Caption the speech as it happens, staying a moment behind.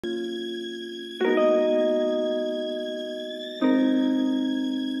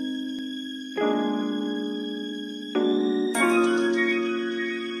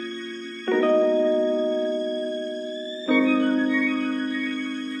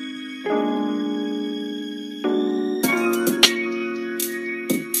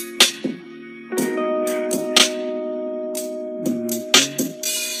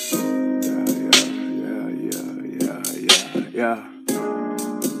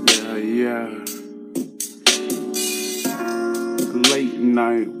Yeah. Late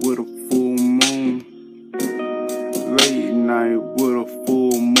night with a full moon. Late night with a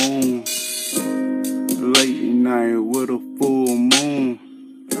full moon. Late night with a full moon.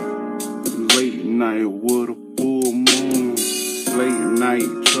 Late night with a full moon. Late night,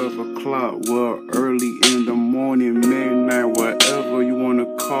 12 o'clock, well, early in the morning, midnight, whatever you wanna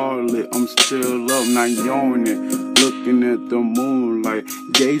call it. I'm still up, not yawning, looking at the moonlight,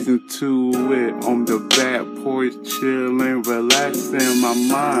 gazing to it on the back porch, chilling, relaxing my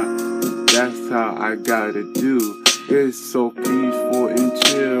mind. That's how I gotta do. It's so peaceful and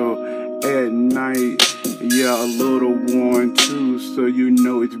chill at night. Yeah, a little warm too, so you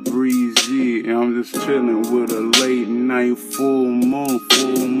know it's breezy. And I'm just chilling with a late night full moon,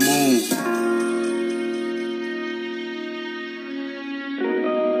 full moon.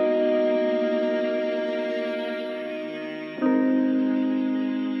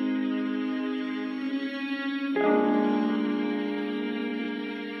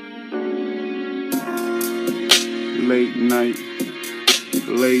 Late night,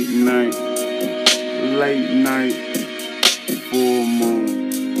 late night, late night, full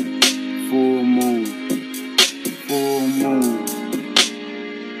moon, full moon, full moon.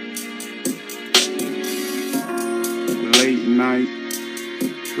 Late night,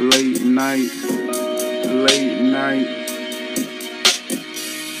 late night, late night,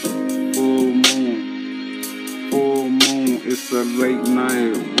 full moon, full moon. It's a late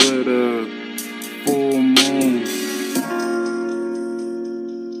night.